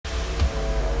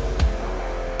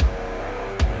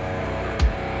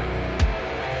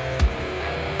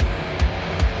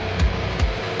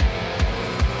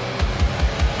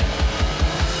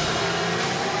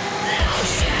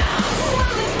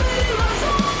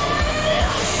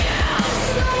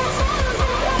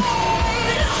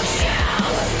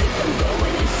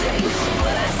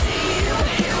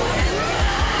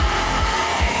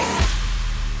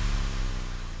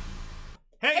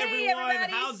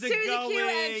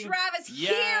Travis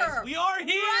Yes, here. we are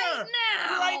here.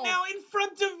 Right now in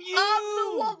front of you. Of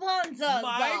the Wolf HunterZ.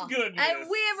 My goodness. And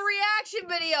we have a reaction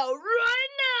video right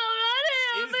now.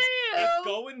 It's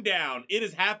going down. It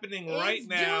is happening right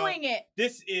now. It's doing it.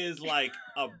 This is like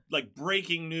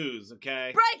breaking news,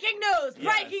 okay? Breaking news.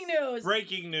 Yes. Breaking news.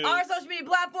 Breaking news. Our social media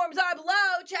platforms are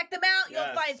below. Check them out.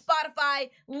 Yes. You'll find Spotify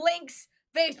links,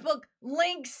 Facebook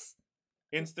links,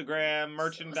 Instagram,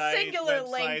 merchandise, singular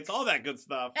websites, links. all that good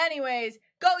stuff. Anyways,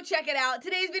 go check it out.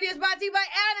 Today's video is brought to you by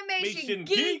Animation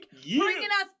Geek, Yeah. bringing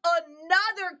us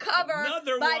another cover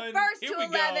by one. First Here to we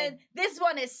 11. go. This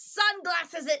one is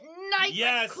Sunglasses at Night.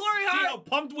 Yes. Corey See Hart. how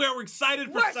pumped we are. We're excited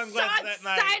for We're Sunglasses so at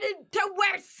Night. excited to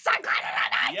wear sunglasses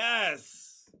at night.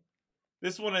 Yes.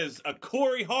 This one is a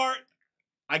Corey Hart.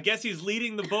 I guess he's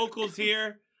leading the vocals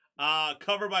here.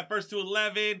 Covered by First to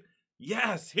 11.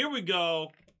 Yes, here we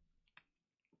go.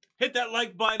 Hit that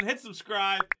like button, hit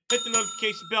subscribe, hit the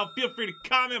notification bell. Feel free to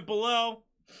comment below.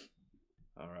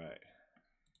 All right.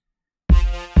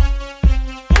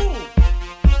 Ooh.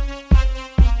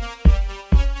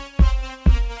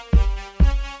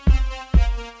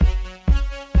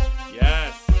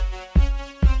 Yes.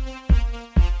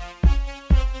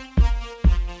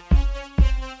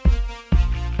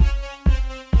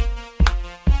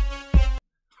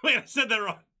 Wait, I said that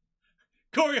wrong.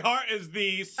 Corey Hart is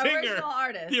the singer. Original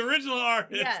artist. The original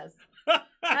artist. Yes.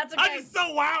 That's okay. I'm just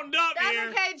so wound up That's here.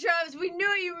 okay, Travis. We knew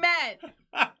what you meant.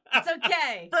 It's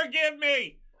okay. Forgive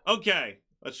me. Okay,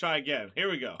 let's try again. Here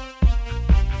we go.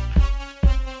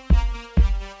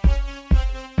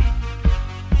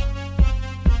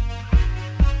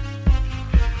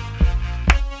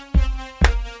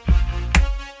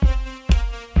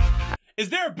 Is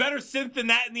there a better synth than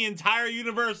that in the entire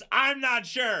universe? I'm not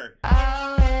sure.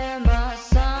 I wear my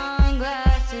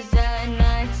sunglasses at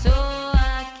night so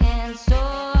I can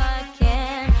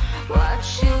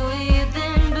watch you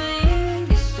even bring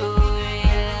the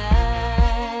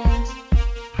storylines.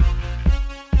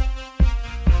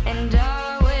 And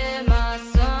I wear my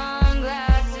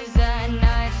sunglasses at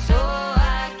night so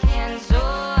I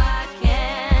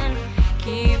can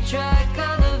keep track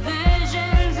of the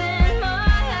visions in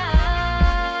my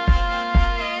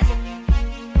eyes.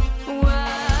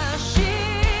 While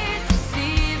she's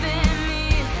deceiving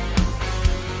me,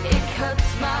 it cuts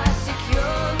my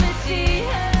security.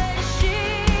 Has she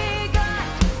got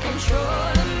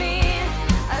control of me?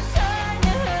 I turn to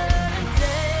her and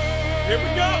say, Here we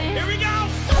go. Here we go.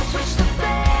 don't switch the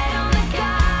bed on the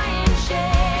guy in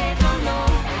shades. Oh no,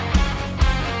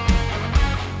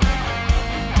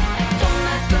 don't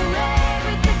masquerade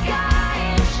with the guy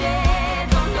in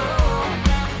shades. Oh no,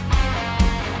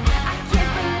 I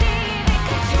can't believe it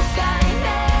 'cause you got in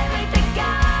there with the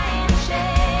guy in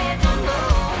shades. Oh no.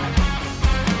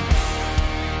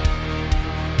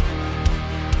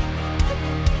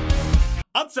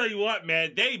 I'll tell you what,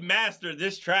 man. They mastered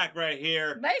this track right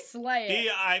here. They slay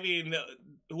it. I mean,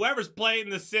 whoever's playing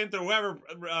the synth or whoever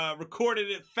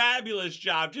recorded it, fabulous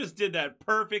job. Just did that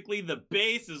perfectly. The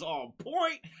bass is on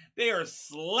point. They are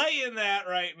slaying that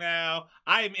right now.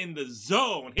 I am in the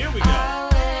zone. Here we go. I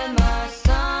wear my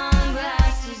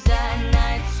sunglasses at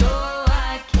night so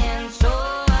I can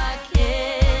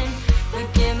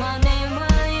forget my name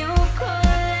while you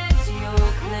collect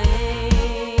your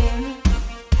claim.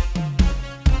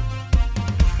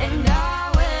 And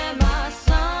I wear my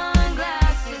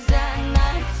sunglasses at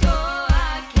night so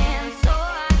I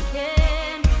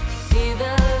can see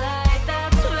the light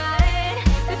that's right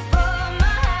before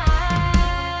my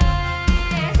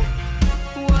eyes.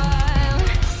 While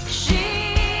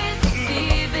she's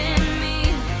deceiving me,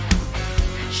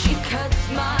 she cuts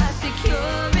my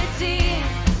security.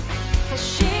 Has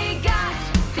she got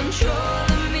control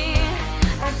of me?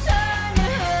 I turn to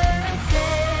her and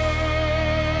say,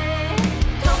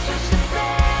 don't switch the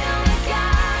bed on the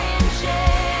guy in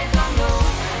shades. Oh no,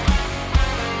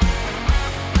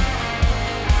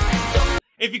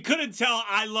 If you couldn't tell,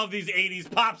 I love these 80s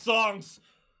pop songs.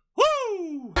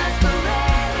 Woo!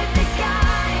 masquerade with the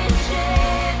guy in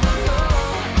shades. Oh no,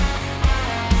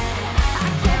 I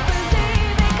can't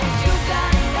believe it 'cause you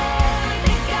got in there with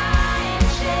the guy in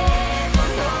shades. Oh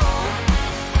no.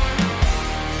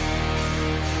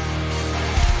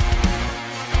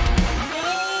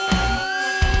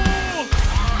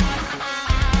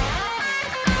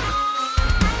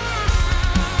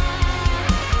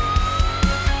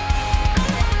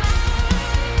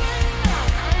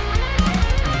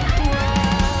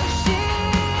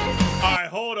 All right,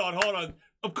 hold on.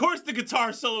 Of course the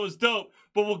guitar solo is dope,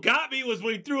 but what got me was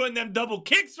when he threw in them double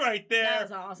kicks right there.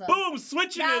 That was awesome. Boom,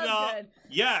 switching That it was up. good.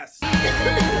 Yes. It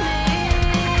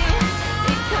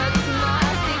cuts my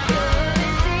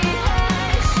security.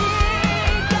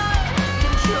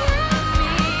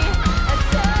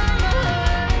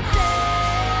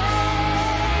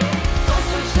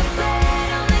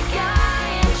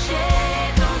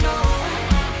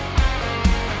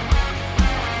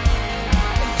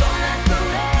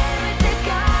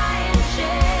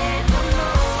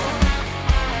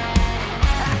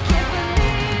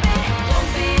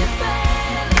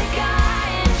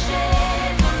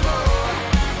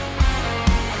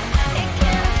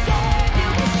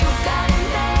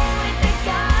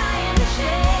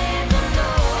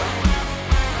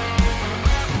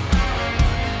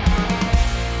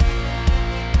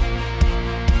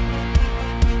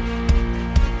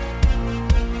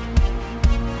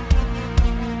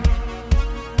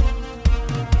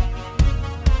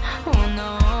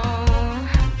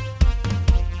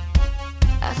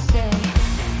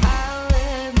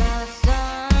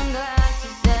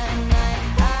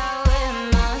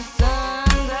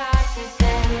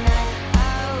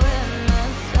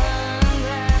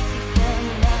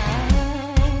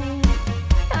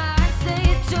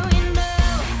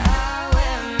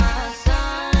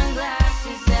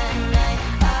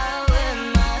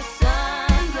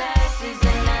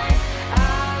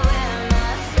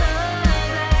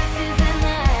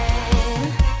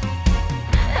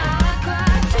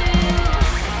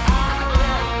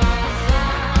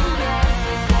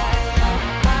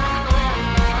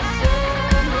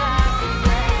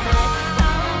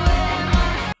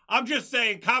 I'm just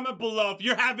saying, comment below if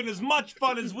you're having as much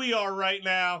fun as we are right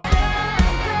now.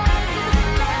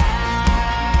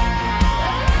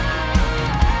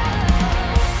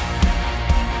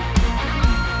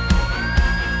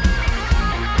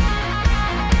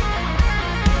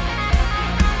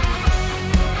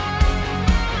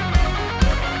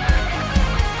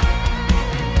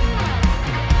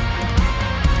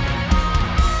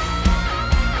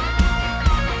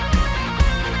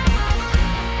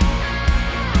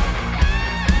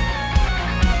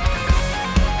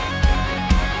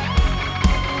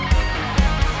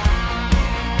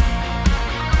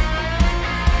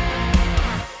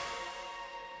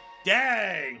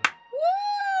 Dang!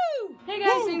 Woo! Hey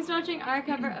guys, thanks for watching our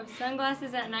cover of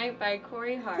Sunglasses at Night by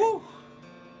Corey Hart. Woo.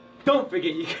 Don't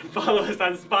forget you can follow us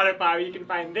on Spotify where you can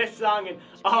find this song and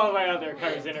all of our other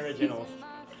covers and originals.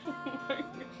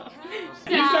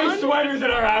 These are sweaters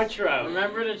in our outro.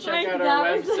 Remember to check Like, out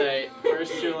our that was- website,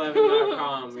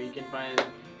 first211.com, where you can find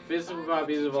physical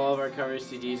copies of all of our cover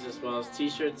CDs as well as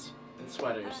t-shirts and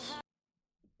sweaters.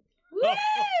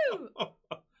 Woo!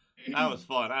 That was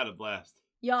fun. I had a blast.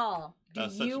 Y'all, do That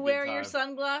was such a you good wear your time.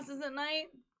 sunglasses at night?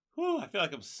 Whew, I feel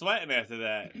like I'm sweating after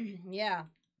that. Yeah.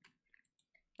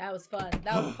 That was fun.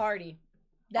 That was a party.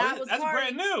 That was That's party.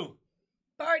 brand new.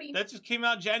 Party. That just came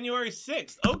out January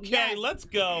 6th. Okay, Yes. let's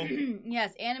go.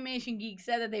 Yes, Animation Geek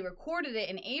said that they recorded it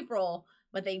in April,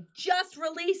 but they just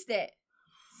released it.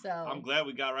 So I'm glad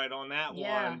we got right on that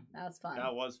yeah, one. that was fun.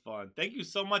 That was fun. Thank you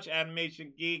so much,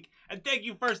 Animation Geek. And thank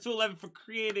you, First to 11, for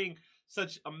creating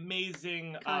such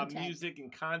amazing Content. music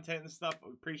and content and stuff.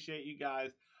 We appreciate you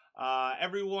guys.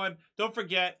 Everyone, don't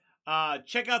forget,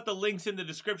 check out the links in the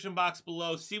description box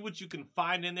below. See what you can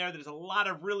find in there. There's a lot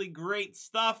of really great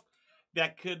stuff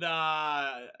that could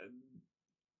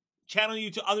channel you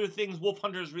to other things Wolf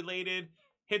HunterZ related.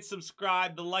 Hit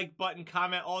subscribe, the like button,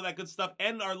 comment, all that good stuff.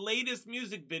 And our latest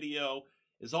music video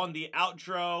is on the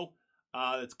outro.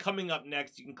 That's coming up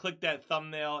next. You can click that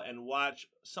thumbnail and watch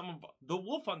some of the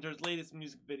Wolf HunterZ latest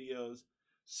music videos.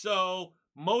 So,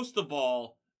 most of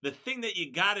all, the thing that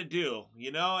you gotta do,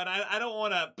 you know, and I don't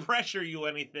want to pressure you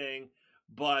anything,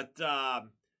 but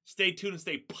stay tuned and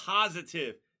stay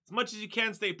positive. As much as you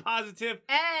can, stay positive.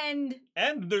 And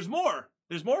there's more.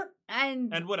 There's more?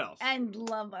 And what else? And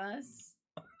love us.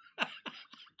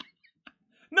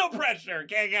 No pressure,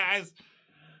 okay, guys?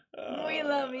 We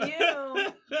love you.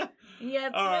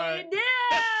 Yes, All we right. do.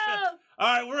 All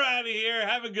right, we're out of here.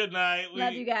 Have a good night.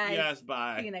 Love you guys. Yes,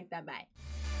 bye. See you next time. Bye.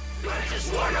 I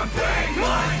just wanna be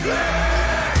my